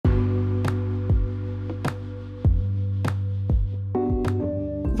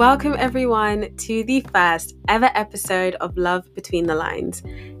Welcome everyone to the first ever episode of Love Between the Lines,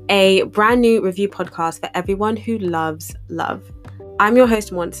 a brand new review podcast for everyone who loves love. I'm your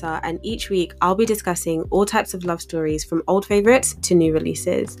host Monsa, and each week I'll be discussing all types of love stories from old favourites to new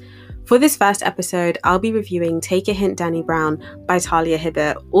releases. For this first episode, I'll be reviewing Take a Hint, Danny Brown by Talia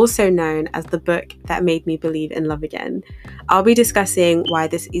Hibbert, also known as the book that made me believe in love again. I'll be discussing why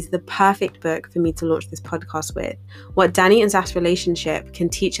this is the perfect book for me to launch this podcast with, what Danny and Zach's relationship can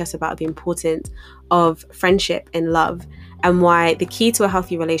teach us about the importance of friendship in love, and why the key to a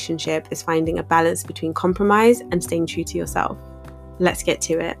healthy relationship is finding a balance between compromise and staying true to yourself. Let's get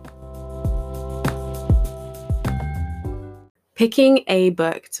to it. Picking a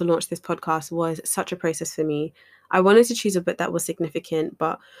book to launch this podcast was such a process for me. I wanted to choose a book that was significant,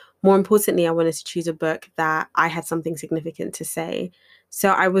 but more importantly, I wanted to choose a book that I had something significant to say. So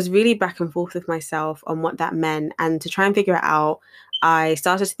I was really back and forth with myself on what that meant. And to try and figure it out, I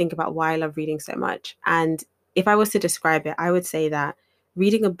started to think about why I love reading so much. And if I was to describe it, I would say that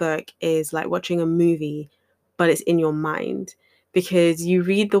reading a book is like watching a movie, but it's in your mind, because you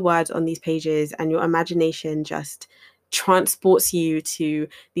read the words on these pages and your imagination just transports you to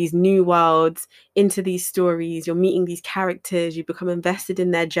these new worlds, into these stories. You're meeting these characters, you become invested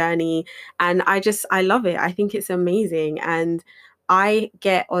in their journey, and I love it. I think it's amazing, and I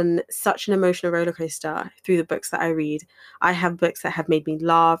get on such an emotional roller coaster through the books that I read. I have books that have made me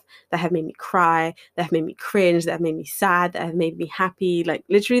laugh, that have made me cry, that have made me cringe, that have made me sad, that have made me happy, like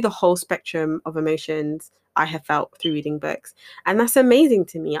literally the whole spectrum of emotions I have felt through reading books. And that's amazing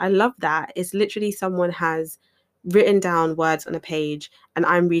to me. I love that. It's literally someone has written down words on a page and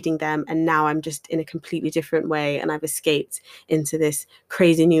I'm reading them, and now I'm just in a completely different way, and I've escaped into this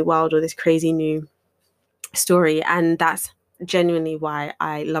crazy new world or this crazy new story. And that's genuinely why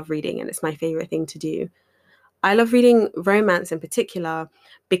I love reading, and it's my favorite thing to do. I love reading romance in particular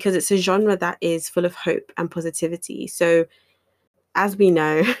because it's a genre that is full of hope and positivity. So as we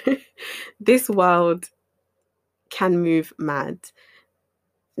know, this world can move mad.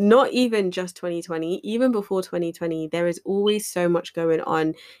 Not even just 2020, even before 2020, there is always so much going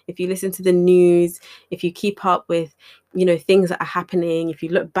on. If you listen to the news, if you keep up with, things that are happening, if you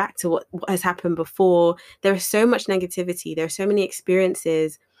look back to what has happened before, there is so much negativity. There are so many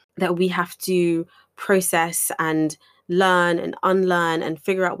experiences that we have to process and learn and unlearn and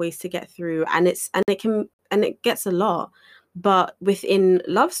figure out ways to get through. And it gets a lot. But within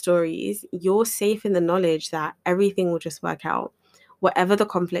love stories, you're safe in the knowledge that everything will just work out. Whatever the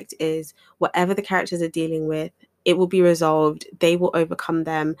conflict is, whatever the characters are dealing with, it will be resolved. They will overcome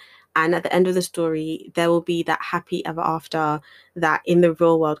them. And at the end of the story, there will be that happy ever after that in the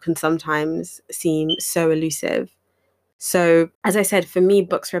real world can sometimes seem so elusive. So, as I said, for me,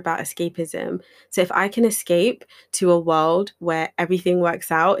 books are about escapism. So if I can escape to a world where everything works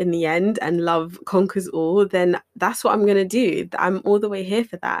out in the end and love conquers all, then that's what I'm going to do. I'm all the way here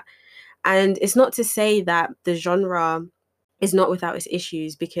for that. And it's not to say that the genre is not without its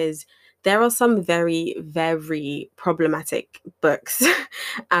issues, because there are some very, very problematic books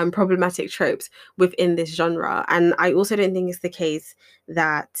and problematic tropes within this genre. And I also don't think it's the case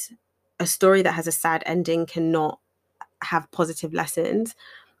that a story that has a sad ending cannot have positive lessons.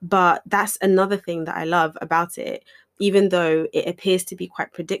 But that's another thing that I love about it. Even though it appears to be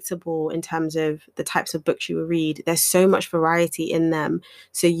quite predictable in terms of the types of books you will read, there's so much variety in them.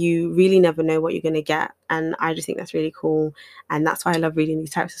 So you really never know what you're going to get. And I just think that's really cool. And that's why I love reading these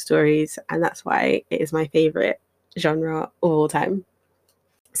types of stories. And that's why it is my favorite genre of all time.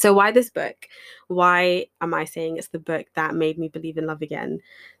 So why this book? Why am I saying it's the book that made me believe in love again?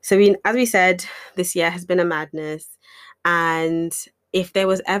 So as we said, this year has been a madness. And if there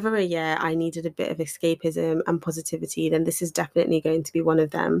was ever a year I needed a bit of escapism and positivity, then this is definitely going to be one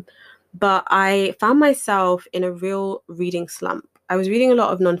of them. But I found myself in a real reading slump. I was reading a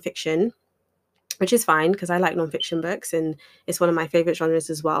lot of nonfiction, which is fine because I like nonfiction books and it's one of my favorite genres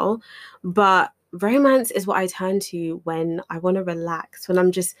as well. But romance is what I turn to when I want to relax, when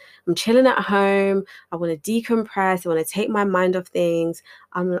I'm chilling at home, I want to decompress, I want to take my mind off things.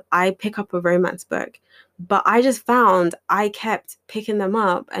 I pick up a romance book. But I just found I kept picking them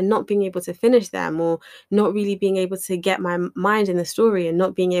up and not being able to finish them, or not really being able to get my mind in the story and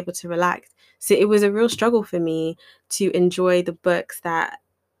not being able to relax. So it was a real struggle for me to enjoy the books that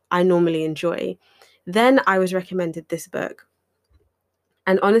I normally enjoy. Then I was recommended this book.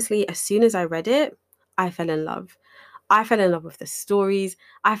 And honestly, as soon as I read it, I fell in love. I fell in love with the stories.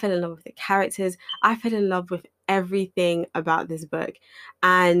 I fell in love with the characters. I fell in love with everything about this book.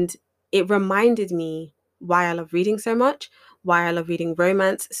 And it reminded me why I love reading so much, why I love reading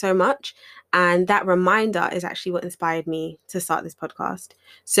romance so much. And that reminder is actually what inspired me to start this podcast.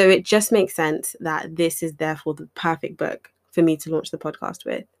 So it just makes sense that this is therefore the perfect book for me to launch the podcast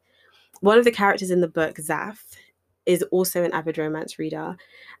with. One of the characters in the book, Zaf, is also an avid romance reader.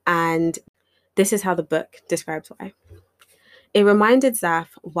 And this is how the book describes why. It reminded Zaf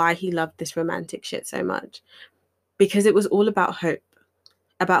why he loved this romantic shit so much. Because it was all about hope,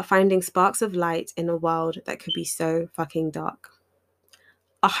 about finding sparks of light in a world that could be so fucking dark.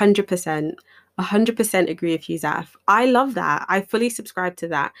 100%, 100% agree with you, Zaf. I love that. I fully subscribe to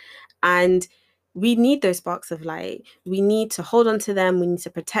that. And we need those sparks of light. We need to hold on to them. We need to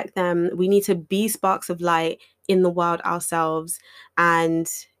protect them. We need to be sparks of light in the world ourselves. And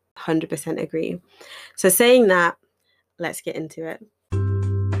 100% agree. So saying that, let's get into it.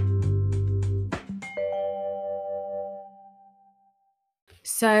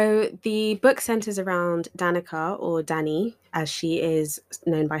 So the book centers around Danica, or Dani, as she is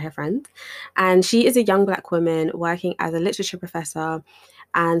known by her friends. And she is a young Black woman working as a literature professor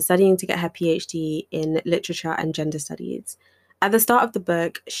and studying to get her PhD in literature and gender studies. At the start of the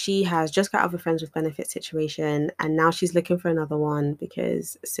book, she has just got out of a friends with benefits situation, and now she's looking for another one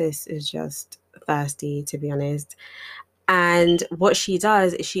because sis is just thirsty, to be honest. And what she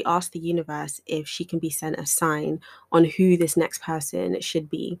does is she asks the universe if she can be sent a sign on who this next person should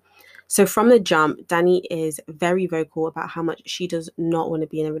be. So from the jump, Dani is very vocal about how much she does not want to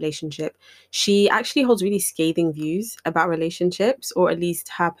be in a relationship. She actually holds really scathing views about relationships, or at least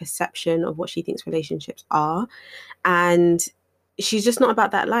her perception of what she thinks relationships are. And she's just not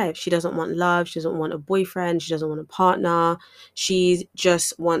about that life. She doesn't want love. She doesn't want a boyfriend. She doesn't want a partner. She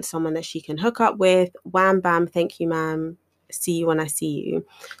just wants someone that she can hook up with. Wham, bam, thank you, ma'am. See you when I see you.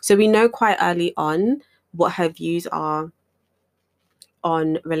 So we know quite early on what her views are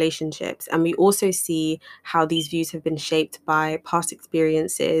on relationships. And we also see how these views have been shaped by past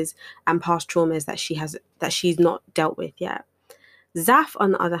experiences and past traumas that she's not dealt with yet. Zaf,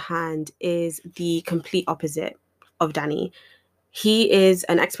 on the other hand, is the complete opposite of Dani. He is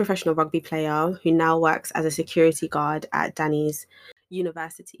an ex-professional rugby player who now works as a security guard at Dani's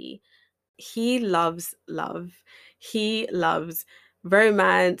university. He loves love. He loves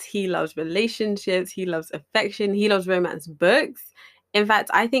romance. He loves relationships. He loves affection. He loves romance books. In fact,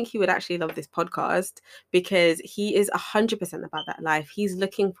 I think he would actually love this podcast because he is 100% about that life. He's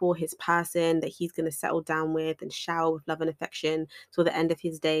looking for his person that he's going to settle down with and shower with love and affection till the end of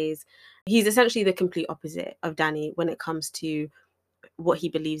his days. He's essentially the complete opposite of Dani when it comes to what he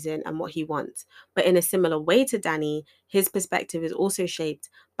believes in and what he wants. But in a similar way to Dani, his perspective is also shaped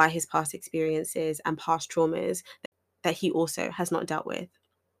by his past experiences and past traumas that he also has not dealt with.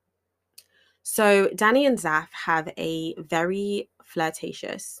 So Dani and Zaf have a very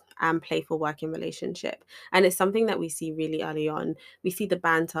flirtatious and playful working relationship. And it's something that we see really early on. We see the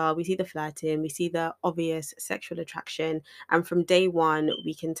banter, we see the flirting, we see the obvious sexual attraction. And from day one,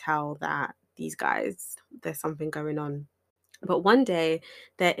 we can tell that these guys, there's something going on. But one day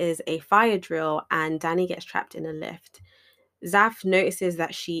there is a fire drill and Dani gets trapped in a lift. Zaf notices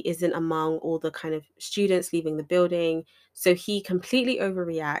that she isn't among all the kind of students leaving the building. So he completely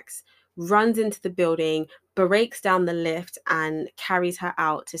overreacts, runs into the building, breaks down the lift and carries her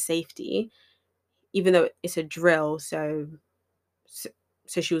out to safety, even though it's a drill. So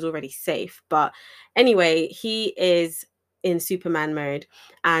she was already safe. But anyway, he is in Superman mode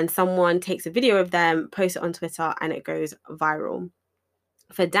and someone takes a video of them, posts it on Twitter, and it goes viral.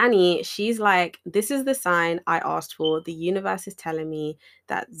 For Dani, she's like, this is the sign I asked for. The universe is telling me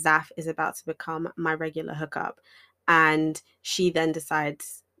that Zaf is about to become my regular hookup. And she then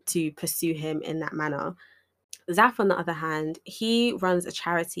decides to pursue him in that manner. Zaf, on the other hand, he runs a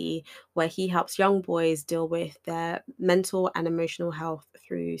charity where he helps young boys deal with their mental and emotional health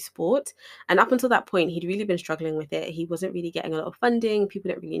through sport. And up until that point, he'd really been struggling with it. He wasn't really getting a lot of funding. People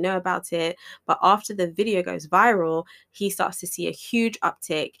didn't really know about it. But after the video goes viral, he starts to see a huge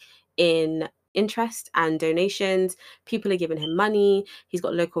uptick in interest and donations. People are giving him money. He's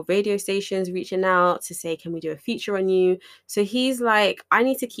got local radio stations reaching out to say, can we do a feature on you? So he's like, I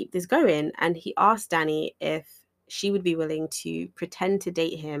need to keep this going. And he asked Dani if she would be willing to pretend to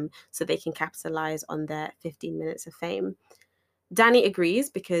date him so they can capitalize on their 15 minutes of fame. Dani agrees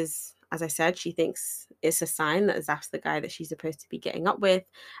because, as I said, she thinks it's a sign that Zaf's the guy that she's supposed to be getting up with.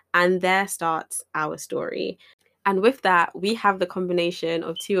 And there starts our story. And with that, we have the combination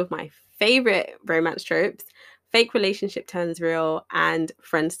of two of my favorite romance tropes: fake relationship turns real and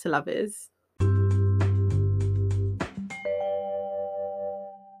friends to lovers.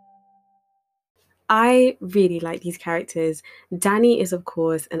 I really like these characters. Dani is, of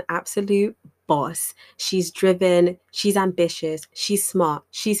course, an absolute boss. She's driven, she's ambitious, she's smart,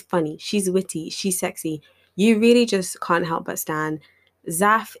 she's funny, she's witty, she's sexy. You really just can't help but stan.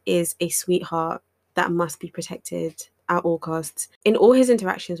 Zaf is a sweetheart that must be protected at all costs. In all his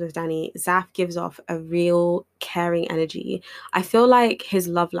interactions with Danny, Zaf gives off a real caring energy. I feel like his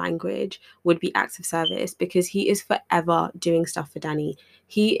love language would be acts of service because he is forever doing stuff for Danny.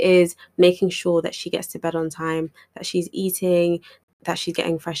 He is making sure that she gets to bed on time, that she's eating, that she's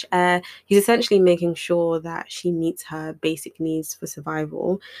getting fresh air. He's essentially making sure that she meets her basic needs for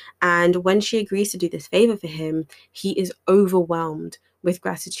survival. And when she agrees to do this favor for him, he is overwhelmed with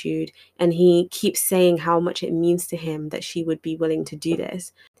gratitude, and he keeps saying how much it means to him that she would be willing to do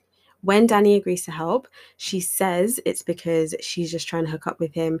this. When Danny agrees to help, she says it's because she's just trying to hook up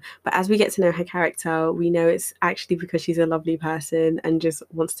with him. But as we get to know her character, we know it's actually because she's a lovely person and just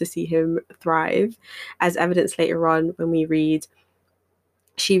wants to see him thrive, as evidenced later on when we read,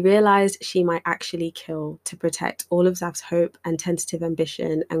 she realized she might actually kill to protect all of Zaf's hope and tentative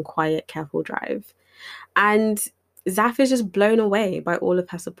ambition and quiet, careful drive. And Zaf is just blown away by all of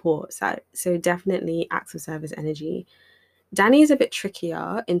her support. So definitely acts of service energy. Danny is a bit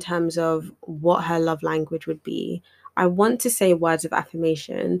trickier in terms of what her love language would be. I want to say words of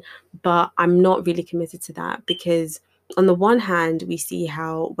affirmation, but I'm not really committed to that because on the one hand, we see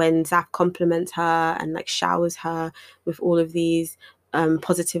how when Zaf compliments her and like showers her with all of these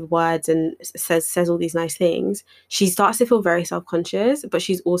positive words and says all these nice things, she starts to feel very self-conscious, but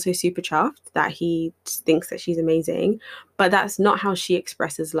she's also super chuffed that he thinks that she's amazing. But that's not how she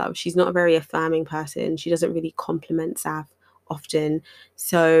expresses love. She's not a very affirming person. She doesn't really compliment Zaf often.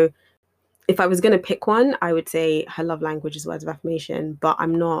 So if I was going to pick one, I would say her love language is words of affirmation, but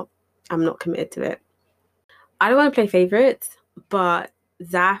I'm not committed to it. I don't want to play favorites, but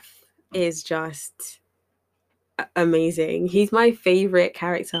Zaf is just amazing. He's my favorite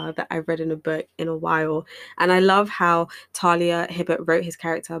character that I've read in a book in a while. And I love how Talia Hibbert wrote his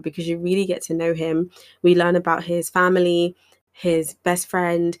character because you really get to know him. We learn about his family, his best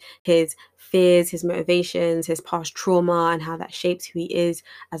friend, his fears, his motivations, his past trauma, and how that shapes who he is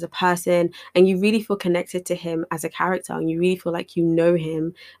as a person. And you really feel connected to him as a character, and you really feel like you know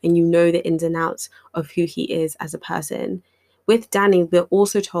him and you know the ins and outs of who he is as a person. With Danny, we're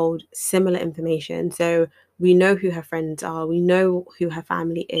also told similar information. So we know who her friends are, we know who her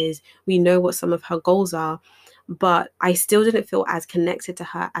family is, we know what some of her goals are, but I still didn't feel as connected to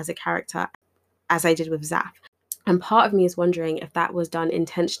her as a character as I did with Zaf. And part of me is wondering if that was done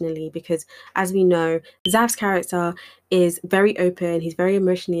intentionally because, as we know, Zaf's character is very open, he's very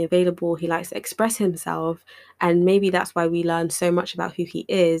emotionally available, he likes to express himself, and maybe that's why we learn so much about who he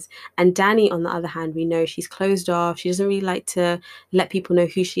is. And Danny, on the other hand, we know she's closed off, she doesn't really like to let people know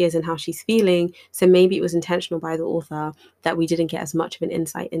who she is and how she's feeling, so maybe it was intentional by the author that we didn't get as much of an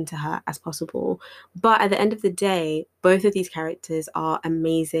insight into her as possible. But at the end of the day, both of these characters are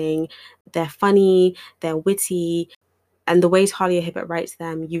amazing. They're funny, they're witty, and the way Talia Hibbert writes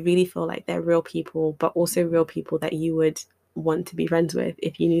them, you really feel like they're real people, but also real people that you would want to be friends with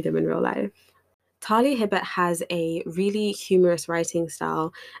if you knew them in real life. Talia Hibbert has a really humorous writing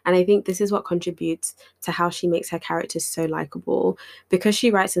style, and I think this is what contributes to how she makes her characters so likable. Because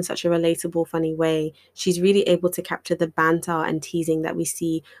she writes in such a relatable, funny way, she's really able to capture the banter and teasing that we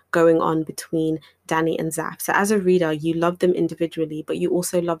see going on between Danny and Zaf. So as a reader, you love them individually, but you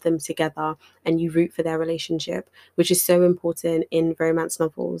also love them together and you root for their relationship, which is so important in romance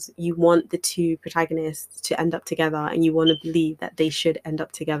novels. You want the two protagonists to end up together and you want to believe that they should end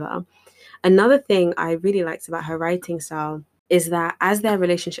up together. Another thing I really liked about her writing style is that as their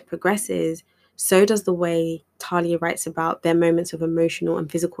relationship progresses, so does the way Talia writes about their moments of emotional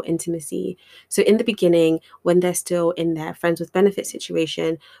and physical intimacy. So in the beginning, when they're still in their friends with benefit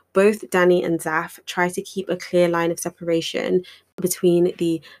situation, both Danny and Zaf try to keep a clear line of separation between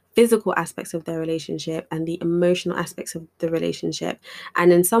the physical aspects of their relationship and the emotional aspects of the relationship.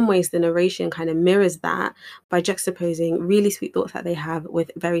 And in some ways, the narration kind of mirrors that by juxtaposing really sweet thoughts that they have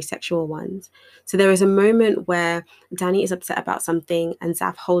with very sexual ones. So there is a moment where Danny is upset about something and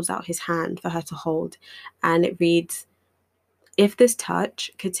Zaf holds out his hand for her to hold. And it reads, "If this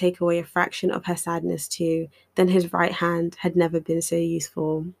touch could take away a fraction of her sadness too, then his right hand had never been so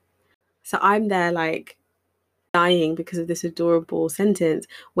useful." So I'm there like dying because of this adorable sentence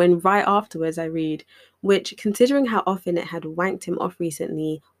when right afterwards I read, which, considering how often it had wanked him off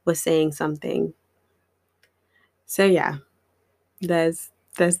recently, was saying something. So yeah, there's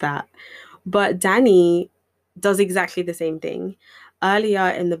that. But Danny does exactly the same thing. Earlier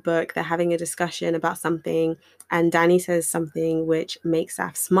in the book, they're having a discussion about something, and Danny says something which makes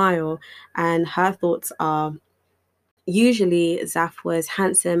Saf smile, and her thoughts are, Usually, Zaf was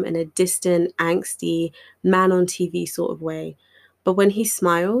handsome in a distant, angsty, man on TV sort of way. But when he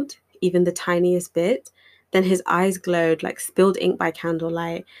smiled, even the tiniest bit, then his eyes glowed like spilled ink by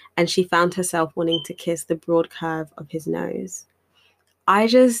candlelight, and she found herself wanting to kiss the broad curve of his nose. I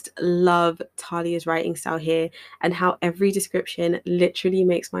just love Talia's writing style here and how every description literally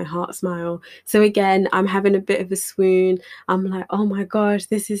makes my heart smile. So again, I'm having a bit of a swoon. I'm like, oh my gosh,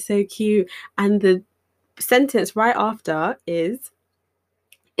 this is so cute. And the sentence right after is,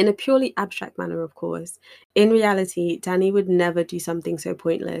 in a purely abstract manner, of course. In reality, Danny would never do something so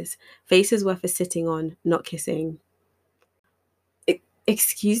pointless. Faces were for sitting on, not kissing.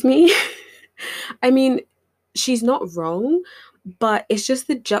 Excuse me? I mean, she's not wrong, but it's just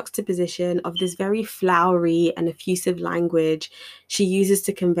the juxtaposition of this very flowery and effusive language she uses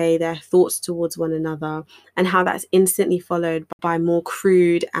to convey their thoughts towards one another, and how that's instantly followed by more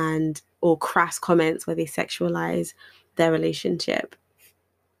crude and or crass comments where they sexualize their relationship.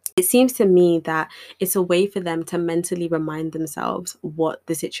 It seems to me that it's a way for them to mentally remind themselves what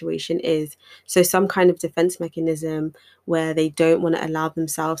the situation is. So, some kind of defense mechanism where they don't want to allow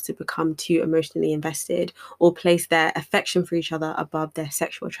themselves to become too emotionally invested or place their affection for each other above their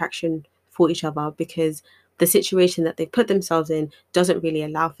sexual attraction for each other, because the situation that they put themselves in doesn't really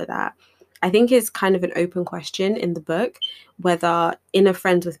allow for that. I think it's kind of an open question in the book whether, in a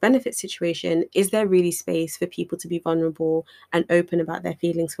friends with benefits situation, is there really space for people to be vulnerable and open about their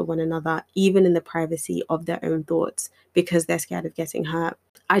feelings for one another, even in the privacy of their own thoughts, because they're scared of getting hurt.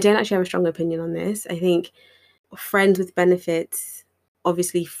 I don't actually have a strong opinion on this. I think friends with benefits,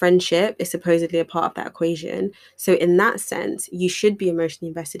 obviously friendship is supposedly a part of that equation. So in that sense, you should be emotionally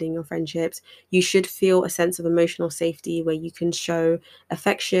invested in your friendships. You should feel a sense of emotional safety where you can show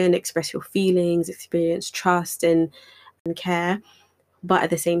affection, express your feelings, experience trust and care. But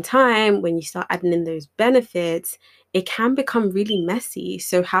at the same time, when you start adding in those benefits, it can become really messy.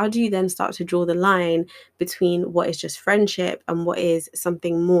 So, how do you then start to draw the line between what is just friendship and what is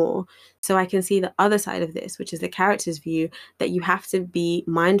something more? So, I can see the other side of this, which is the character's view, that you have to be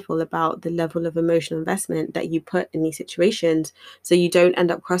mindful about the level of emotional investment that you put in these situations so you don't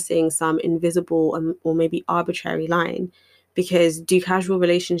end up crossing some invisible or maybe arbitrary line. Because do casual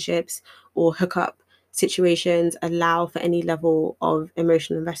relationships or hookup situations allow for any level of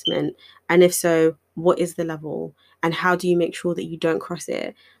emotional investment? And if so, what is the level? And how do you make sure that you don't cross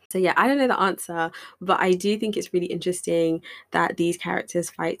it? So, yeah, I don't know the answer, but I do think it's really interesting that these characters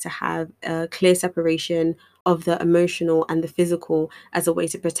fight to have a clear separation of the emotional and the physical as a way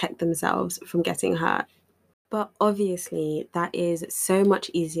to protect themselves from getting hurt. But obviously, that is so much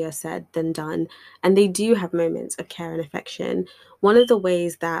easier said than done. And they do have moments of care and affection. One of the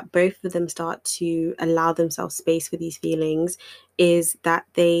ways that both of them start to allow themselves space for these feelings is that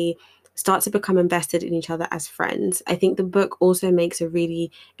they start to become invested in each other as friends. I think the book also makes a really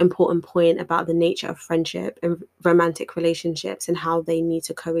important point about the nature of friendship and romantic relationships and how they need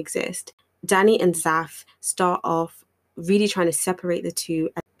to coexist. Danny and Zaf start off really trying to separate the two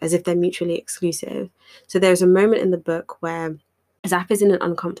as if they're mutually exclusive. So there's a moment in the book where Zaf is in an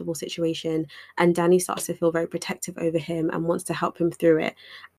uncomfortable situation and Danny starts to feel very protective over him and wants to help him through it.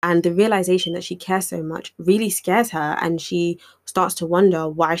 And the realization that she cares so much really scares her, and she starts to wonder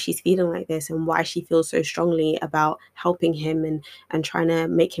why she's feeling like this and why she feels so strongly about helping him and trying to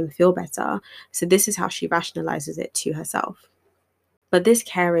make him feel better. So this is how she rationalizes it to herself. But this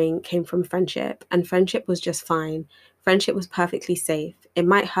caring came from friendship, and friendship was just fine. Friendship was perfectly safe. It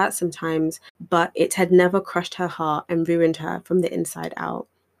might hurt sometimes, but it had never crushed her heart and ruined her from the inside out.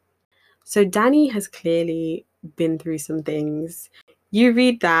 So Danny has clearly been through some things. You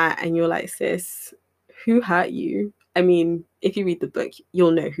read that and you're like, sis, who hurt you? I mean, if you read the book,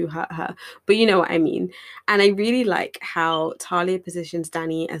 you'll know who hurt her, but you know what I mean. And I really like how Talia positions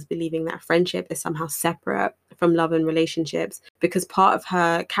Danny as believing that friendship is somehow separate from love and relationships, because part of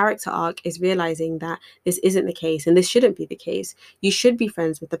her character arc is realizing that this isn't the case and this shouldn't be the case. You should be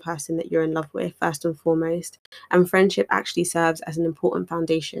friends with the person that you're in love with, first and foremost. And friendship actually serves as an important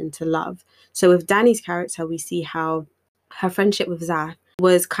foundation to love. So with Danny's character, we see how her friendship with Zaf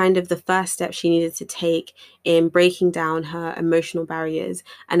was kind of the first step she needed to take in breaking down her emotional barriers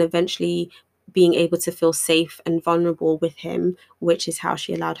and eventually being able to feel safe and vulnerable with him, which is how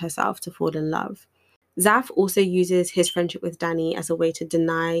she allowed herself to fall in love. Zaf also uses his friendship with Danny as a way to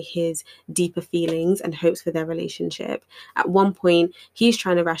deny his deeper feelings and hopes for their relationship. At one point, he's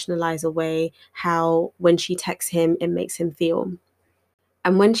trying to rationalize away how when she texts him, it makes him feel.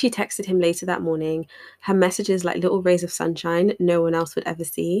 And when she texted him later that morning, her messages like little rays of sunshine no one else would ever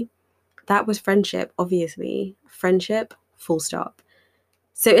see. That was friendship, obviously. Friendship, full stop.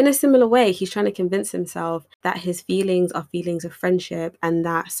 So in a similar way, he's trying to convince himself that his feelings are feelings of friendship and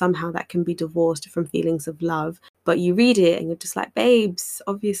that somehow that can be divorced from feelings of love. But you read it and you're just like, babes,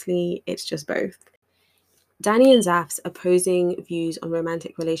 obviously it's just both. Danny and Zaf's opposing views on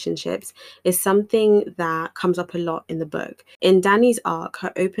romantic relationships is something that comes up a lot in the book. In Danny's arc,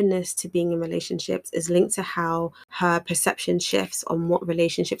 her openness to being in relationships is linked to how her perception shifts on what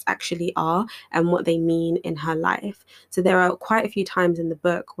relationships actually are and what they mean in her life. So there are quite a few times in the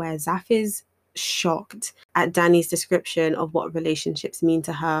book where Zaf is shocked at Danny's description of what relationships mean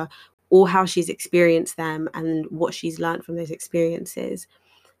to her, or how she's experienced them and what she's learned from those experiences.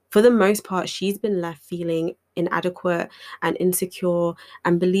 For the most part, she's been left feeling inadequate and insecure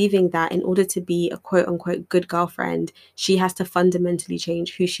and believing that in order to be a quote unquote good girlfriend, she has to fundamentally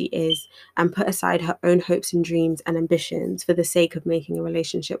change who she is and put aside her own hopes and dreams and ambitions for the sake of making a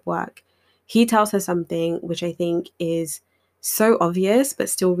relationship work. He tells her something which I think is so obvious, but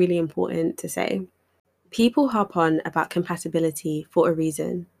still really important to say. People harp on about compatibility for a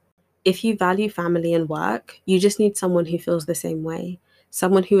reason. If you value family and work, you just need someone who feels the same way,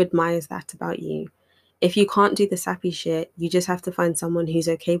 someone who admires that about you. If you can't do the sappy shit, you just have to find someone who's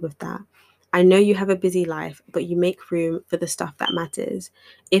okay with that. I know you have a busy life, but you make room for the stuff that matters.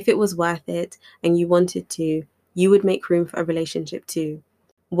 If it was worth it and you wanted to, you would make room for a relationship too.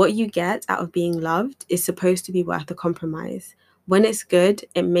 What you get out of being loved is supposed to be worth a compromise. When it's good,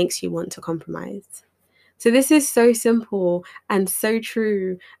 it makes you want to compromise. So this is so simple and so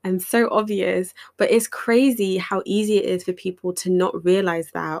true and so obvious, but it's crazy how easy it is for people to not realize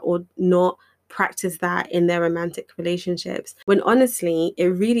that or not practice that in their romantic relationships. When honestly, it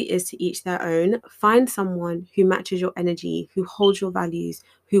really is to each their own. Find someone who matches your energy, who holds your values,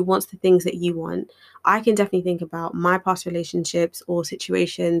 who wants the things that you want. I can definitely think about my past relationships or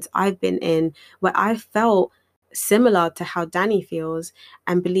situations I've been in where I felt similar to how Danny feels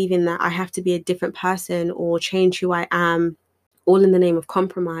and believing that I have to be a different person or change who I am, all in the name of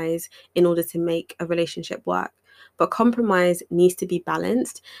compromise in order to make a relationship work. But compromise needs to be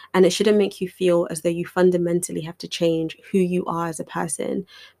balanced, and it shouldn't make you feel as though you fundamentally have to change who you are as a person.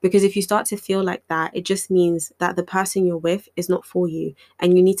 Because if you start to feel like that, it just means that the person you're with is not for you,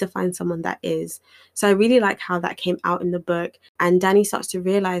 and you need to find someone that is. So I really like how that came out in the book, and Danny starts to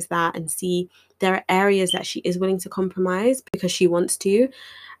realize that and see there are areas that she is willing to compromise because she wants to.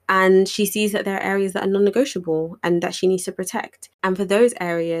 And she sees that there are areas that are non-negotiable and that she needs to protect. And for those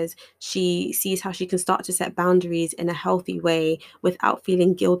areas, she sees how she can start to set boundaries in a healthy way without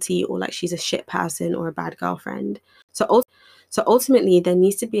feeling guilty or like she's a shit person or a bad girlfriend. So ultimately, there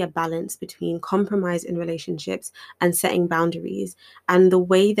needs to be a balance between compromise in relationships and setting boundaries. And the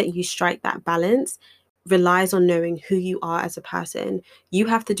way that you strike that balance relies on knowing who you are as a person. You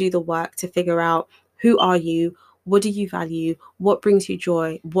have to do the work to figure out who are you, what do you value, what brings you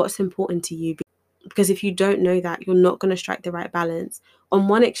joy, what's important to you. Because if you don't know that, you're not going to strike the right balance. On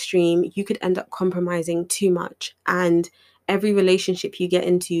one extreme, you could end up compromising too much, and every relationship you get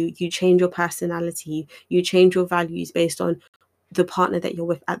into, you change your personality, you change your values based on the partner that you're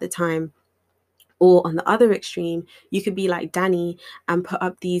with at the time. Or on the other extreme, you could be like Danny and put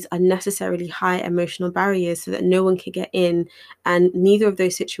up these unnecessarily high emotional barriers so that no one can get in, and neither of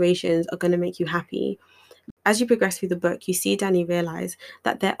those situations are going to make you happy. As you progress through the book, you see Danny realize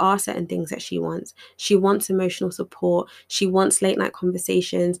that there are certain things that she wants. She wants emotional support. She wants late night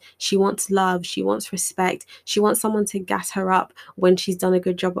conversations. She wants love. She wants respect. She wants someone to gas her up when she's done a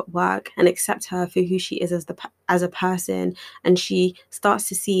good job at work and accept her for who she is as a person. And she starts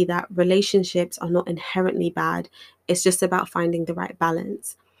to see that relationships are not inherently bad. It's just about finding the right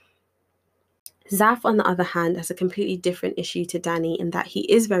balance. Zaf, on the other hand, has a completely different issue to Danny in that he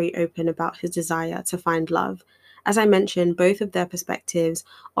is very open about his desire to find love. As I mentioned, both of their perspectives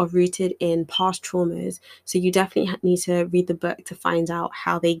are rooted in past traumas, so you definitely need to read the book to find out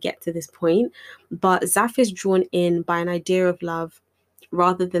how they get to this point. But Zaf is drawn in by an idea of love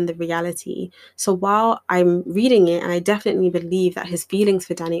rather than the reality. So while I'm reading it, and I definitely believe that his feelings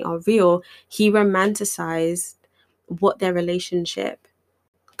for Danny are real, he romanticized what their relationship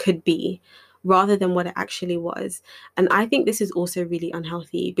could be rather than what it actually was. And I think this is also really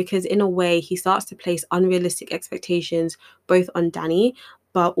unhealthy because in a way he starts to place unrealistic expectations both on Danny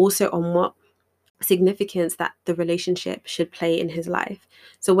but also on what significance that the relationship should play in his life.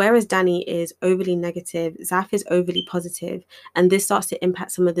 So whereas Danny is overly negative, Zaf is overly positive, and this starts to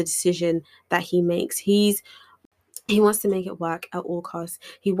impact some of the decision that he makes. He wants to make it work at all costs.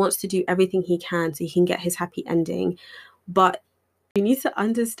 He wants to do everything he can so he can get his happy ending. But you need to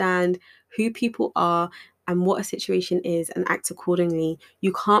understand who people are and what a situation is and act accordingly.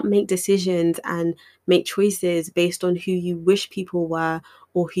 You can't make decisions and make choices based on who you wish people were,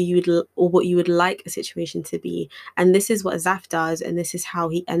 or or what you would like a situation to be. And this is what Zaf does, and this is how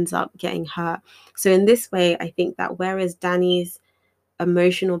he ends up getting hurt. So in this way, I think that whereas Danny's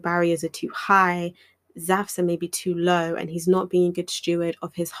emotional barriers are too high, Zaf's are maybe too low, and he's not being a good steward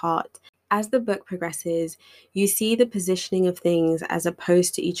of his heart. As the book progresses, you see the positioning of things as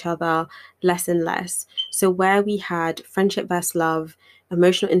opposed to each other less and less. So, where we had friendship versus love,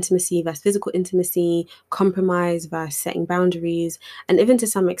 emotional intimacy versus physical intimacy, compromise versus setting boundaries, and even to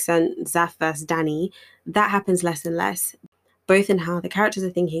some extent, Zaf versus Danny, that happens less and less, both in how the characters are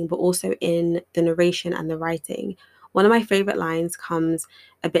thinking, but also in the narration and the writing. One of my favorite lines comes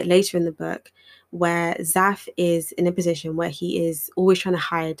a bit later in the book, where Zaf is in a position where he is always trying to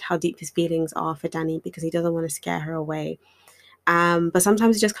hide how deep his feelings are for Danny because he doesn't want to scare her away. But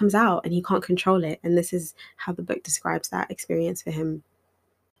sometimes it just comes out and he can't control it. And this is how the book describes that experience for him.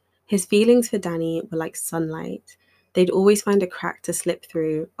 His feelings for Danny were like sunlight. They'd always find a crack to slip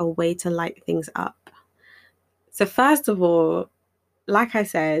through, a way to light things up. So first of all, like I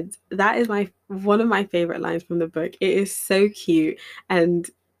said, that is one of my favorite lines from the book. It is so cute, and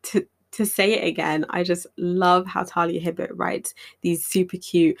to say it again, I just love how Talia Hibbert writes these super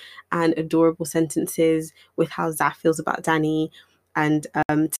cute and adorable sentences with how Zaf feels about Danny, and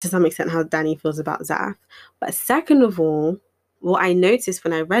to some extent how Danny feels about Zaf. But second of all, what I noticed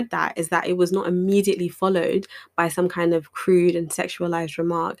when I read that is that it was not immediately followed by some kind of crude and sexualized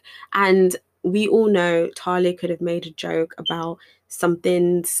remark. And we all know Talia could have made a joke about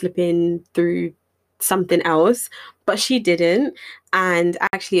something slipping through something else, but she didn't. And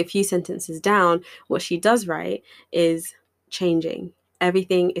actually, a few sentences down, what she does write is changing.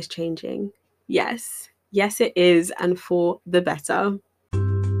 Everything is changing. Yes, yes, it is, and for the better.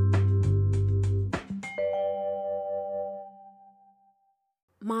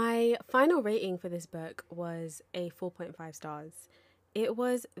 My final rating for this book was a 4.5 stars. It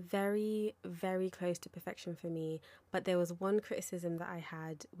was very, very close to perfection for me, but there was one criticism that I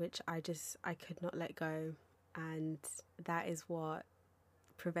had which I could not let go, and that is what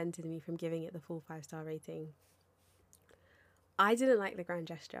prevented me from giving it the full 5-star rating. I didn't like the grand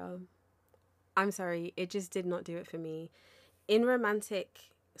gesture. I'm sorry, it just did not do it for me. In romantic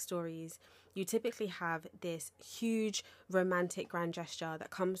stories, you typically have this huge romantic grand gesture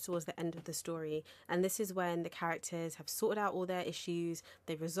that comes towards the end of the story. And this is when the characters have sorted out all their issues,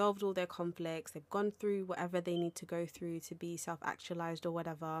 they've resolved all their conflicts, they've gone through whatever they need to go through to be self-actualized or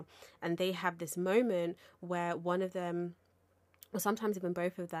whatever. And they have this moment where one of them, or sometimes even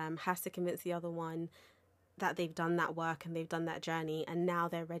both of them, has to convince the other one that they've done that work and they've done that journey, and now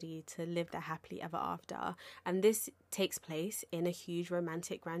they're ready to live their happily ever after. And this takes place in a huge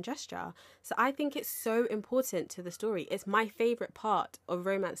romantic grand gesture. So I think it's so important to the story. It's my favorite part of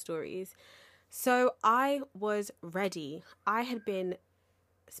romance stories. So I was ready. I had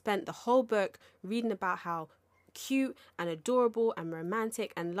spent the whole book reading about how cute and adorable and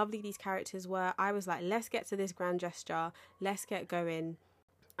romantic and lovely these characters were. I was like, let's get to this grand gesture. Let's get going.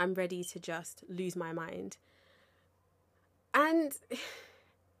 I'm ready to just lose my mind. And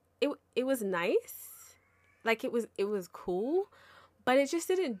it was nice. Like it was cool, but it just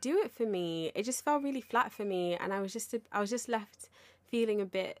didn't do it for me. It just felt really flat for me, and I was just left feeling a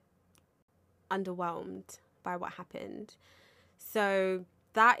bit underwhelmed by what happened. So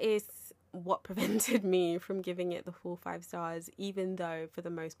that is what prevented me from giving it the full 5 stars, even though for the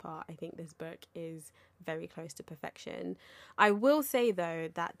most part I think this book is very close to perfection. I will say though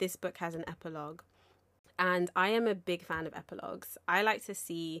that this book has an epilogue, and I am a big fan of epilogues. I like to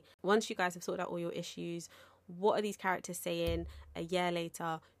see, once you guys have sorted out all your issues, what are these characters saying a year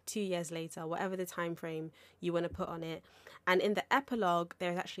later, 2 years later, whatever the time frame you want to put on it. And in the epilogue,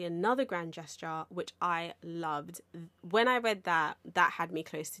 there's actually another grand gesture, which I loved. When I read that had me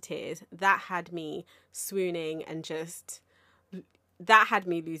close to tears. That had me swooning and that had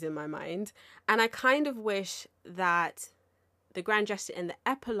me losing my mind. And I kind of wish that the grand gesture in the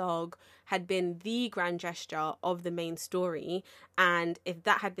epilogue had been the grand gesture of the main story. And if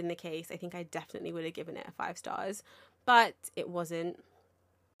that had been the case, I think I definitely would have given it a 5 stars. But it wasn't.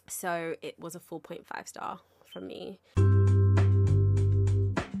 So it was a 4.5 star from me.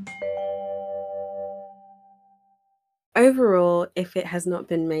 Overall, if it has not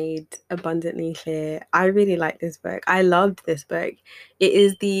been made abundantly clear, I really like this book. I loved this book. It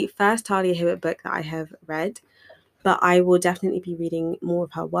is the first Talia Hibbert book that I have read, but I will definitely be reading more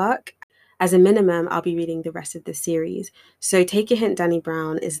of her work. as a minimum, I'll be reading the rest of the series. So Take a Hint, Dani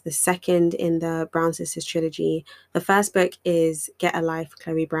Brown is the second in the Brown Sisters trilogy. The first book is Get a Life,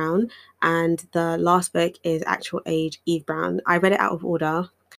 Chloe Brown, and the last book is Actual Age, Eve Brown. I read it out of order.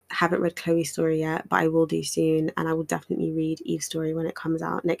 I haven't read Chloe's story yet, but I will do soon, and I will definitely read Eve's story when it comes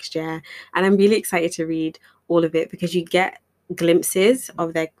out next year. And I'm really excited to read all of it because you get glimpses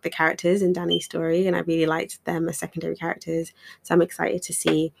of the characters in Dani's story, and I really liked them as secondary characters. So I'm excited to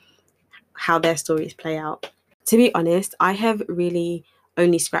see how their stories play out. To be honest, I have really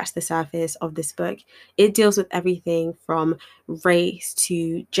only scratched the surface of this book. It deals with everything from race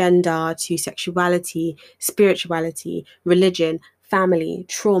to gender to sexuality, spirituality, religion, family,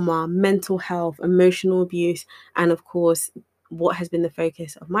 trauma, mental health, emotional abuse, and of course, what has been the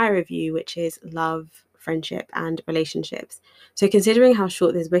focus of my review, which is love, friendship, and relationships. So considering how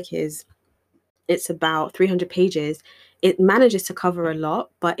short this book is, it's about 300 pages. It manages to cover a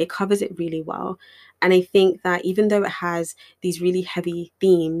lot, but it covers it really well. And I think that even though it has these really heavy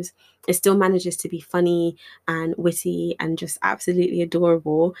themes, it still manages to be funny and witty and just absolutely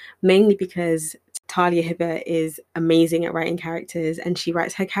adorable, mainly because Talia Hibbert is amazing at writing characters, and she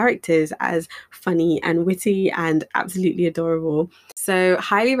writes her characters as funny and witty and absolutely adorable. So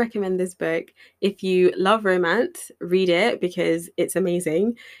highly recommend this book. If you love romance, read it because it's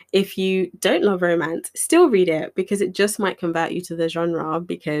amazing. If you don't love romance, still read it because it just might convert you to the genre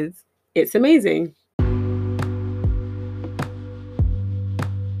because it's amazing.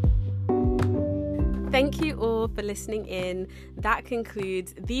 Thank you all for listening in. That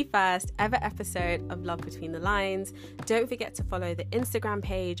concludes the first ever episode of Love Between the Lines. Don't forget to follow the Instagram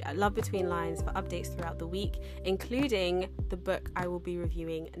page at Love Between Lines for updates throughout the week, including the book I will be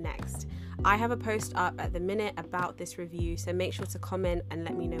reviewing next. I have a post up at the minute about this review, so make sure to comment and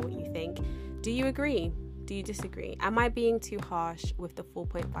let me know what you think. Do you agree? Do you disagree? Am I being too harsh with the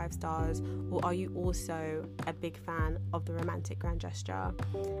 4.5 stars, or are you also a big fan of the romantic grand gesture?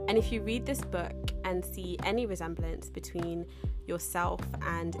 And if you read this book and see any resemblance between yourself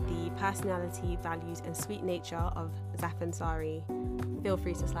and the personality, values, and sweet nature of Zaf Ansari, feel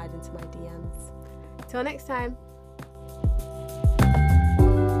free to slide into my DMs. Till next time.